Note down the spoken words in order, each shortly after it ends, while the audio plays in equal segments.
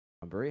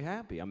I'm very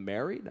happy. I'm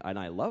married, and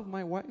I love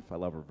my wife. I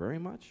love her very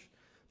much.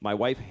 My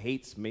wife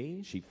hates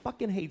me. She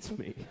fucking hates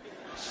me.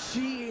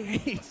 She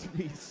hates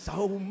me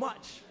so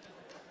much.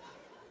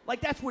 Like,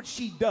 that's what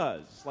she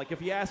does. Like,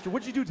 if you asked her,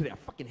 what'd you do today? I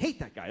fucking hate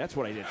that guy. That's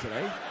what I did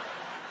today.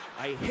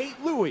 I hate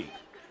Louis.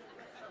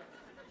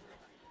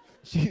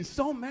 She's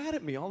so mad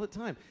at me all the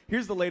time.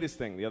 Here's the latest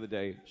thing. The other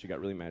day, she got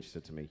really mad. She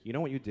said to me, you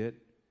know what you did?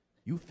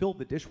 You filled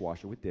the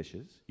dishwasher with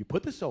dishes, you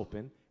put the soap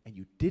in, and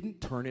you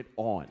didn't turn it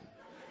on.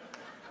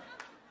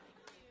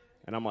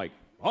 And I'm like,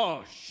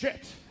 oh,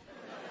 shit.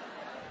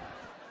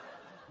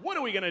 What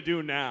are we going to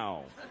do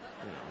now?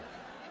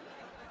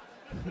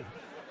 You know.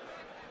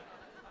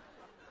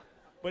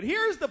 But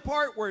here's the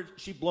part where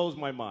she blows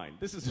my mind.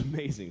 This is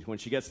amazing when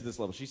she gets to this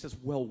level. She says,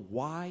 well,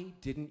 why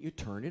didn't you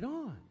turn it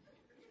on?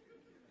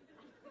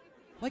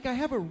 Like I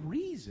have a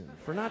reason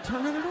for not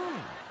turning it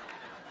on.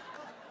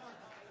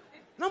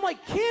 And I'm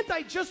like, can't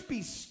I just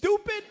be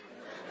stupid?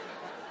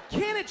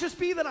 Can't it just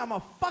be that I'm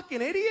a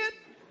fucking idiot?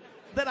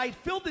 That I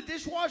filled the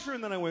dishwasher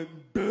and then I went,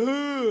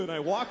 duh, and I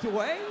walked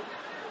away?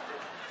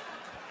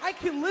 I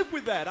can live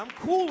with that. I'm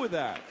cool with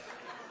that.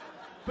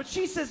 But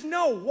she says,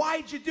 no,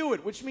 why'd you do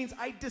it? Which means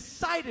I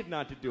decided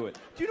not to do it.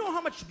 Do you know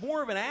how much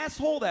more of an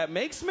asshole that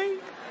makes me?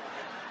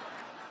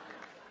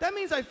 That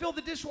means I filled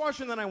the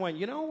dishwasher and then I went,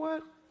 you know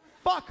what?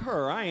 Fuck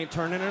her, I ain't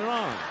turning it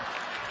on.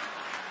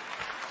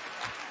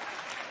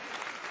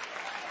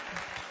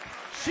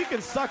 She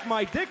can suck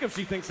my dick if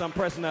she thinks I'm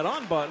pressing that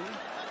on button.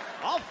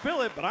 I'll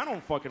fill it, but I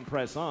don't fucking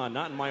press on,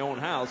 not in my own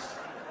house.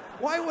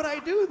 Why would I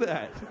do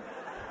that?